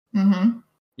too. Mm-hmm.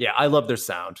 Yeah, I love their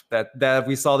sound. That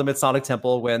we saw them at Sonic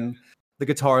Temple when the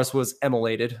guitarist was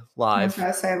immolated live. I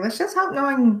was say, let's just hope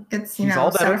knowing it's set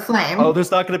aflame. Oh,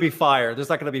 there's not going to be fire. There's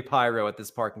not going to be pyro at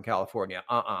this park in California.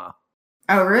 Oh,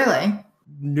 really?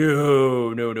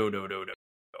 No.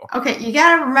 Okay, you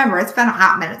got to remember it's been a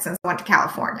hot minute since I went to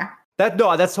California.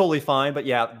 That's totally fine. But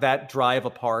yeah, that dry of a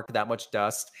park, that much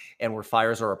dust, and where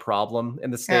fires are a problem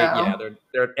in the state. Yeah,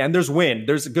 and there's wind.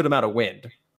 There's a good amount of wind.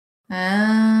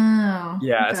 Oh.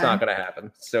 Yeah, okay. It's not going to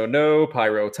happen. So no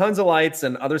pyro. Tons of lights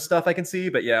and other stuff I can see.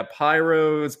 But yeah,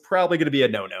 pyro is probably going to be a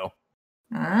no-no.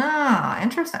 Oh,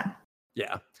 interesting.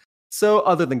 Yeah. So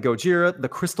other than Gojira, the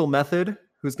Crystal Method,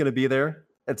 who's going to be there?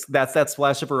 That's that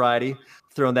splash of variety.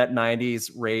 Throwing that 90s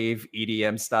rave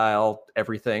EDM style,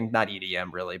 everything. Not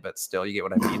EDM really, but still, you get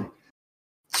what I mean.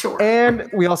 Sure. And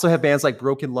we also have bands like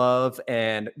Broken Love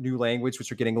and New Language,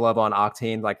 which are getting love on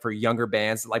Octane, like for younger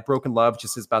bands. Like Broken Love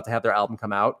just is about to have their album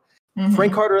come out. Mm-hmm.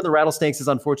 Frank Carter and the Rattlesnakes is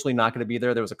unfortunately not going to be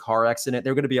there. There was a car accident.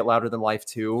 They're going to be at Louder Than Life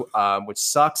too, which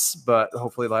sucks, but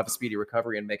hopefully they'll have a speedy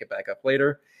recovery and make it back up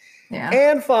later. Yeah.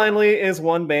 And finally is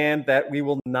one band that we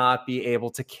will not be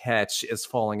able to catch is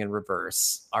Falling in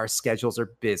Reverse. Our schedules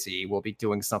are busy. We'll be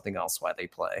doing something else while they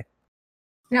play.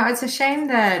 It's a shame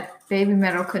that Baby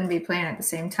Metal couldn't be playing at the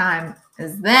same time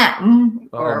as them.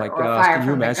 Oh my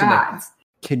gosh!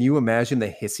 Can you imagine the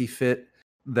hissy fit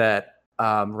that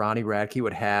Ronnie Radke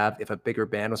would have if a bigger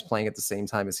band was playing at the same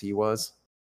time as he was?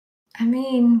 I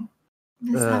mean,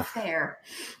 that's not fair.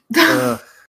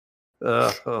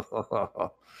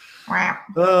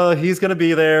 He's gonna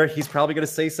be there. He's probably gonna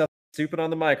say something stupid on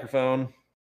the microphone,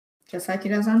 just like he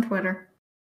does on Twitter,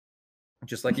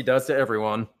 just like he does to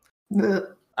everyone.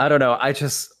 I don't know.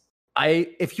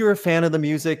 If you're a fan of the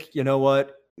music, you know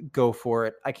what? Go for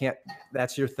it. I can't.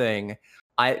 That's your thing.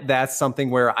 That's something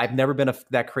where I've never been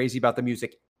that crazy about the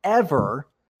music ever.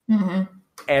 Mm-hmm.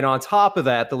 And on top of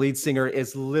that, the lead singer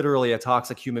is literally a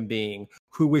toxic human being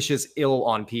who wishes ill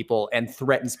on people and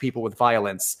threatens people with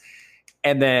violence,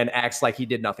 and then acts like he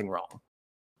did nothing wrong.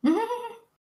 Mm-hmm.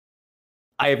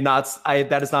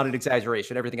 That is not an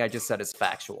exaggeration. Everything I just said is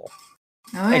factual.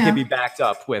 And can be backed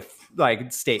up with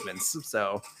like statements.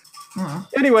 So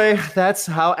anyway, that's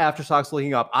how Aftershock's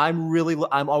looking up. I'm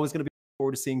always going to be looking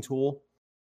forward to seeing Tool.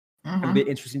 It'll be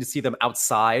interesting to see them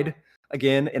outside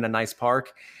again in a nice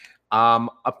park.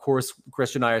 Of course,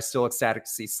 Christian and I are still ecstatic to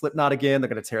see Slipknot again. They're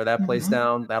going to tear that place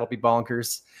down. That'll be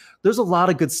bonkers. There's a lot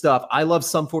of good stuff. I love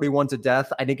Sum 41 to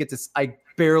death. I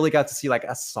barely got to see like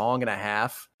a song and a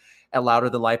half at Louder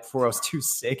Than Life before I was too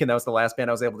sick, and that was the last band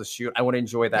I was able to shoot. I want to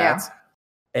enjoy that.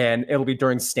 and it'll be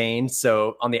during Stain,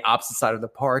 so on the opposite side of the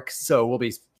park, so we'll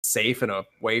be safe and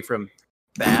away from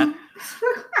that.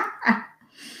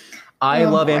 I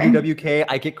love boy. Andy WK.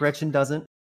 I get Gretchen doesn't,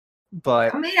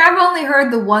 but I mean, I've only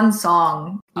heard the one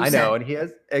song. I know, and he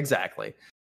has exactly.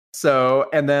 So,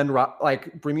 and then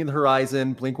like Bring Me the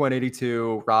Horizon, Blink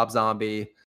 182, Rob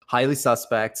Zombie, Highly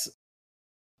Suspect,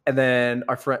 and then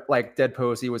our friend like Dead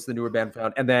Posey was the newer band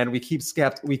found, and then we keep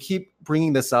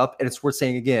bringing this up, and it's worth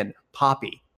saying again,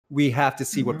 Poppy. We have to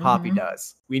see what Poppy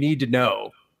does. We need to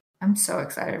know. I'm so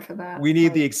excited for that. We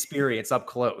need the experience up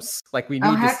close. Like we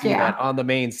need to see that on the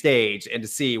main stage and to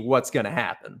see what's going to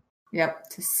happen. Yep,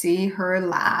 to see her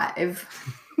live.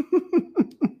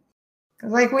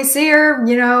 Like we see her,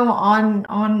 you know,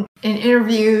 on in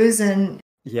interviews and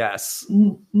yes,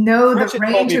 know Gretchen the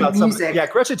range of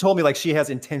music. Gretchen told me like she has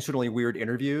intentionally weird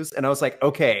interviews, and I was like,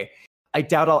 okay, I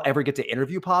doubt I'll ever get to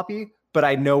interview Poppy, but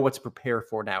I know what to prepare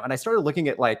for now. And I started looking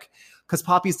at like, because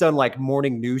Poppy's done like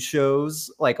morning news shows,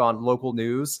 like on local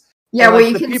news. Yeah, well,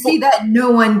 you can see that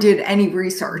no one did any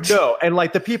research. No, and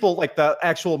like the people, like the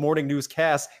actual morning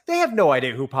newscast, they have no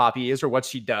idea who Poppy is or what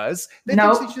she does. They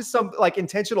think she's just some like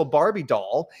intentional Barbie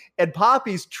doll, and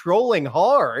Poppy's trolling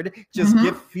hard, just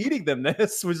feeding them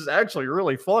this, which is actually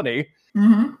really funny.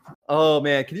 Oh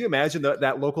man, can you imagine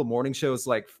that local morning show's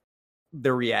like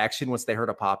their reaction once they heard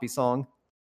a Poppy song?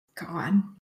 God.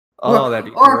 Oh, that'd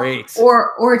be great.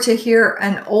 Or to hear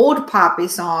an old Poppy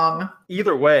song.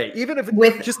 Either way, even if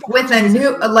with a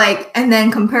new like, and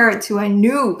then compare it to a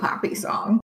new Poppy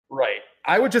song. Right.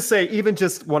 I would just say even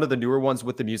just one of the newer ones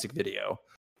with the music video.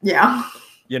 Yeah.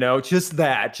 You know, just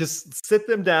that. Just sit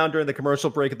them down during the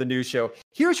commercial break of the news show.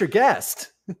 Here's your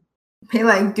guest. Hey,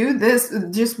 like, do this.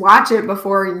 Just watch it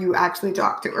before you actually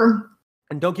talk to her.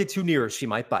 And don't get too near her. She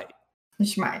might bite.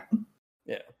 She might.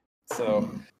 Yeah. So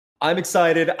I'm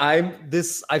excited. I've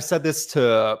said this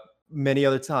to many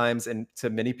other times and to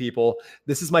many people.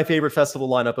 This is my favorite festival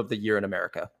lineup of the year in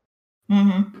America.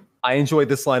 I enjoyed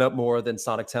this lineup more than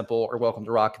Sonic Temple or Welcome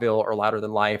to Rockville or Louder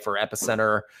Than Life or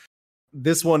Epicenter.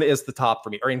 This one is the top for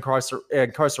me. Or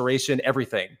Incarceration,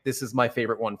 everything. This is my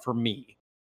favorite one for me.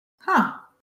 Huh.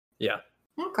 Yeah.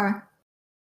 Okay.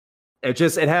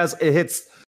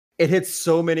 It hits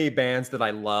so many bands that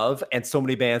I love and so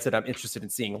many bands that I'm interested in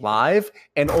seeing live,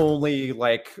 and only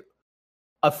like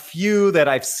a few that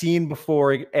I've seen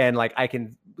before and like I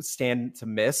can stand to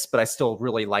miss, but I still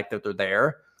really like that they're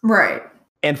there. Right.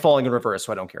 And Falling in Reverse,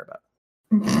 who I don't care about.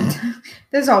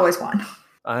 There's always one.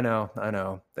 I know.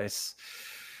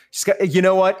 You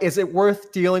know what? Is it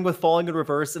worth dealing with Falling in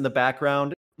Reverse in the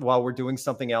background while we're doing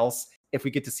something else? If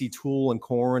we get to see Tool and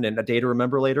Korn and A Day to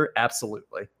Remember later,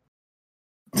 absolutely.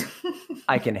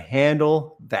 I can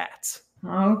handle that.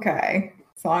 Okay.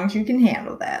 As long as you can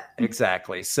handle that.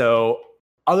 Exactly. So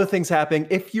other things happening.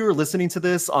 If you're listening to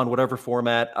this on whatever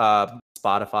format, Spotify,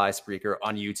 Spreaker,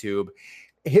 on YouTube,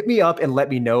 hit me up and let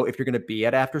me know if you're going to be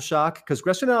at Aftershock. Because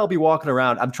Gretchen and I will be walking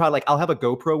around. I'll have a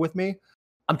GoPro with me.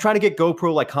 I'm trying to get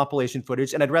GoPro like compilation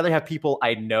footage, and I'd rather have people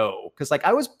I know. Because like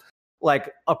I was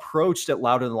like approached at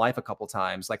Louder Than Life a couple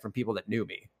times, like from people that knew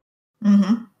me.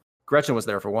 Gretchen was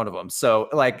there for one of them. So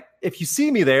like, if you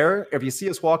see me there, if you see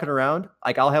us walking around,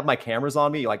 like I'll have my cameras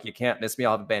on me. Like you can't miss me.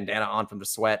 I'll have a bandana on from the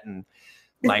sweat and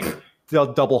like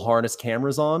they'll double harness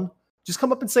cameras on. Just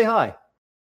come up and say hi.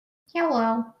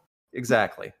 Hello.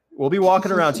 Exactly. We'll be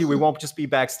walking around too. We won't just be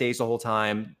backstage the whole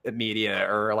time at media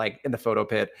or like in the photo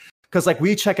pit. Cause like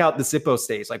we check out the Zippo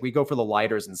stage. Like we go for the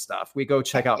lighters and stuff. We go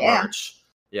check out merch.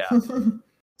 Yeah.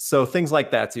 So things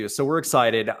like that too. So we're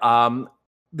excited.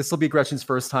 This will be Gretchen's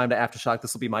first time to Aftershock.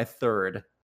 This will be my third.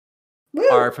 Woo!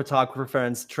 Our photographer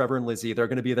friends, Trevor and Lizzie, they're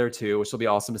going to be there too, which will be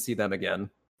awesome to see them again.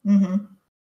 Yeah,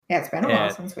 it's been a while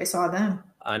since we saw them.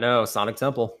 I know, Sonic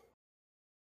Temple.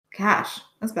 Gosh,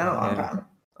 that's been a long time.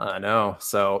 I know.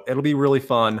 So it'll be really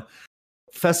fun.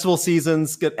 Festival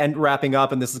season's wrapping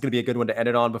up, and this is going to be a good one to end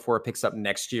it on before it picks up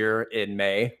next year in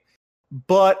May.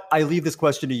 But I leave this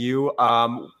question to you.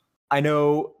 I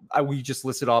know we just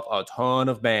listed off a ton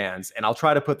of bands, and I'll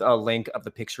try to put a link of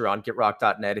the picture on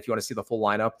getrock.net if you want to see the full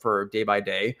lineup for day by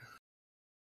day.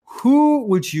 Who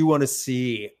would you want to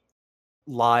see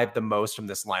live the most from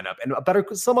this lineup? And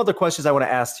some other questions I want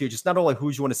to ask too, just not only who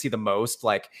you want to see the most,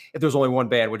 like if there's only one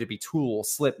band, would it be Tool,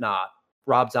 Slipknot,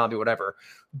 Rob Zombie, whatever?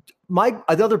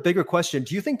 Another bigger question,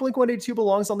 do you think Blink-182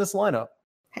 belongs on this lineup?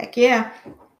 Heck yeah.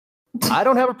 I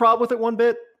don't have a problem with it one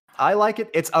bit. I like it.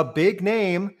 It's a big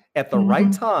name at the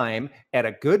right time at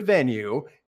a good venue,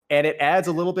 and it adds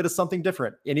a little bit of something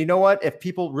different. And you know what? If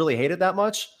people really hate it that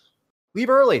much, leave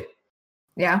early.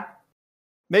 Yeah.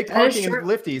 Make parking and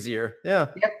lift easier. Yeah.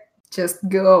 Yep. Just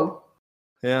go.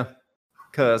 Yeah.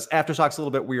 because Aftershock's a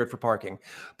little bit weird for parking.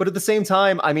 But at the same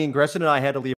time, I mean, Gretchen and I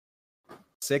had to leave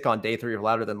sick on day 3 of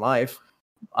Louder Than Life.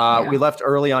 We left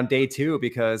early on day 2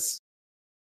 because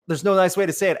there's no nice way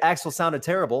to say it. Axl sounded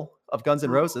terrible of Guns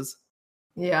N' Roses.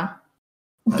 Yeah.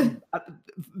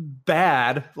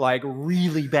 Bad, like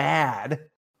really bad.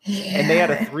 Yeah. And they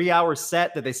had a 3-hour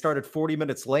set that they started 40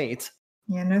 minutes late.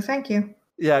 Yeah, no thank you.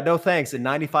 Yeah, no thanks. In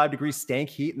 95-degree stank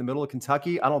heat in the middle of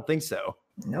Kentucky? I don't think so.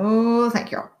 No,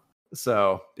 thank you.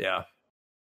 So, yeah.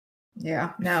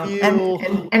 Yeah, no.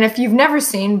 And if you've never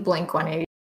seen Blink-182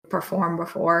 perform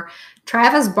before,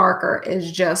 Travis Barker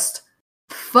is just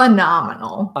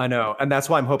phenomenal. I know. And that's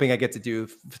why I'm hoping I get to do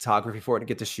photography for it and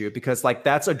get to shoot, because like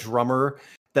that's a drummer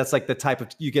that's like the type of,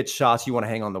 you get shots you want to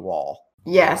hang on the wall.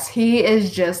 Yes,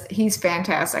 he's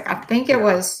fantastic. I think it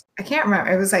was, I can't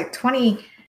remember. It was like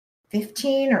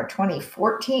 2015 or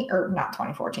 2014, or not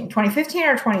 2014, 2015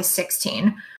 or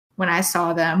 2016 when I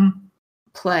saw them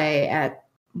play at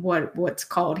what's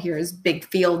called here is Big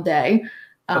Field Day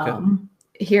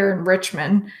here in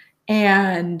Richmond.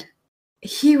 And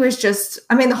he was just,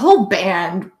 I mean, the whole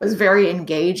band was very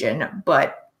engaging,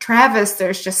 but Travis,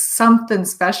 there's just something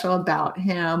special about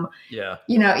him. Yeah.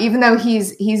 You know, even though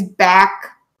he's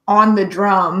back on the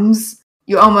drums,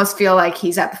 you almost feel like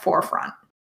he's at the forefront.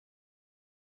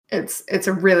 It's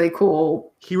a really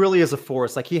cool. He really is a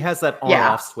force. Like he has that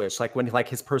on-off switch. Like when like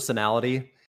his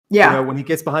personality. Yeah. You know, when he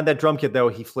gets behind that drum kit though,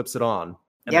 he flips it on.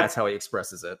 And that's how he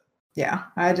expresses it. Yeah.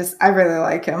 I really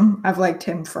like him. I've liked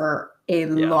him for a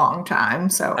long time.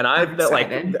 So and I've like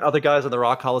the other guys in the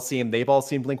Rock Coliseum, they've all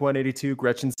seen Blink-182.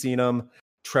 Gretchen's seen them.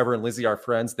 Trevor and Lizzie, our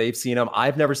friends, they've seen them.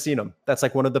 I've never seen them. That's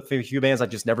like one of the few bands I've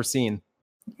just never seen.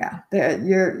 Yeah,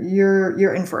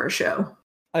 you're in for a show.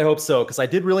 I hope so, because I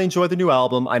did really enjoy the new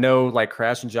album. I know like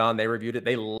Crash and John, they reviewed it.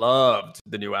 They loved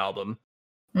the new album.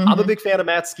 Mm-hmm. I'm a big fan of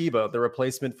Matt Skiba, the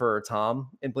replacement for Tom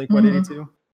in Blink-182. Mm-hmm.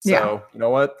 So you know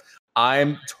what?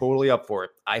 I'm totally up for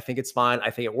it. I think it's fine. I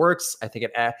think it works. I think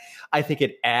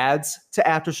it adds to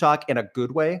Aftershock in a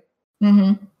good way.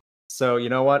 Mm-hmm. So you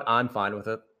know what? I'm fine with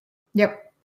it.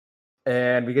 Yep.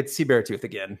 And we get to see Beartooth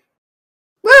again.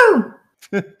 Woo!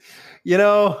 You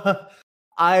know,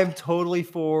 I'm totally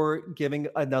for giving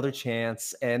another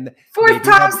chance. And fourth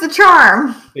time's the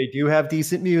charm. They do have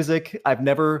decent music. I've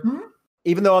never,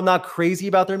 even though I'm not crazy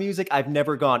about their music, I've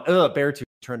never gone, Beartooth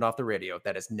turned off the radio.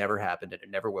 That has never happened, and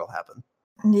it never will happen.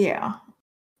 Yeah.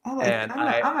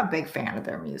 I'm a big fan of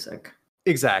their music.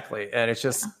 Exactly. And it's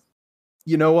just,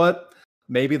 you know what?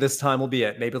 Maybe this time will be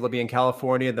it. Maybe they'll be in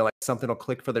California. They're like, something will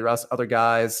click for the rest other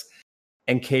guys.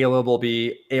 And Caleb will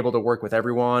be able to work with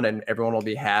everyone, and everyone will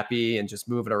be happy and just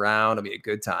moving around. It'll be a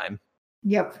good time.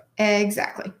 Yep,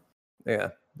 exactly. Yeah,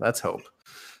 let's hope.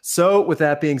 So with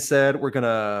that being said, we're going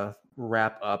to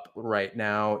wrap up right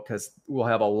now because we'll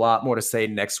have a lot more to say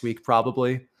next week,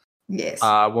 probably. Yes.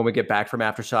 When we get back from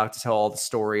Aftershock to tell all the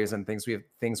stories and things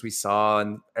we saw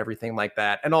and everything like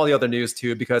that, and all the other news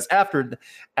too. Because after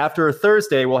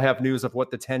Thursday, we'll have news of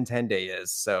what the 10/10 day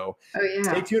is. So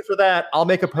stay tuned for that. I'll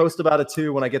make a post about it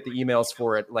too when I get the emails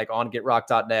for it, like on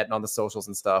GetRock.net and on the socials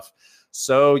and stuff.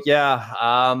 So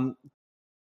yeah,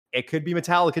 it could be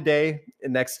Metallica Day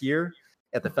next year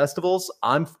at the festivals.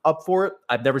 I'm up for it.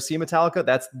 I've never seen Metallica.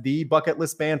 That's the bucket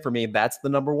list band for me. That's the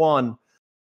number one.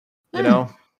 You know.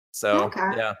 So,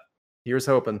 yeah, here's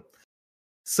hoping.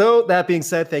 So, that being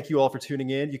said, thank you all for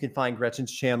tuning in. You can find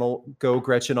Gretchen's channel, Geaux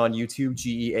Gretchen, on YouTube,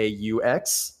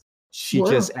 GEAUX. She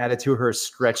just added to her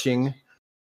stretching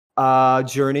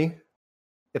journey,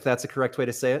 if that's the correct way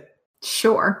to say it.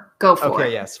 Sure, go for it.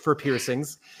 Okay, yes, for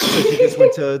piercings. So, she just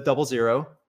went to 00.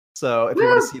 So, if you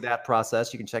want to see that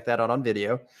process, you can check that out on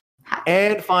video.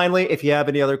 And finally, if you have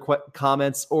any other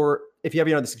comments or if you have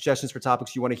any other suggestions for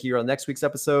topics you want to hear on next week's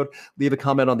episode, leave a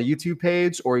comment on the YouTube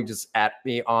page, or you just at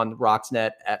me on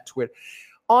Roxnet at Twitter,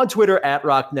 on Twitter at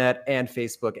Rocknet, and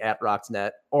Facebook at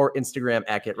Roxnet, or Instagram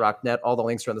at GetRockNet. All the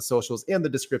links are on the socials in the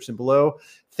description below.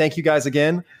 Thank you guys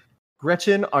again.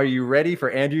 Gretchen, are you ready for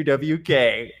Andrew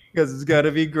WK? Because it's going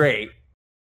to be great.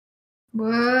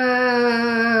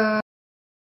 Whoa.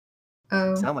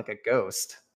 You sound like a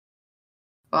ghost.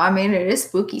 Well, I mean, it is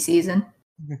spooky season.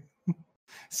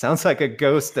 Sounds like a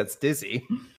ghost that's dizzy.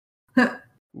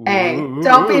 Hey,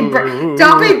 don't be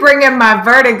bringing my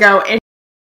vertigo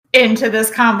into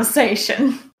this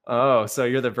conversation. Oh, so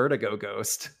you're the vertigo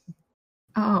ghost.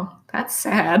 Oh, that's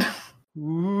sad.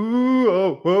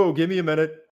 Ooh, whoa, give me a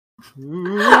minute.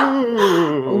 Wow.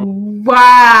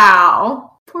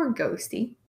 Poor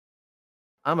ghosty.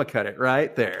 I'm going to cut it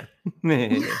right there.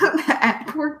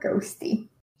 Poor ghosty.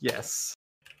 Yes.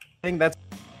 I think that's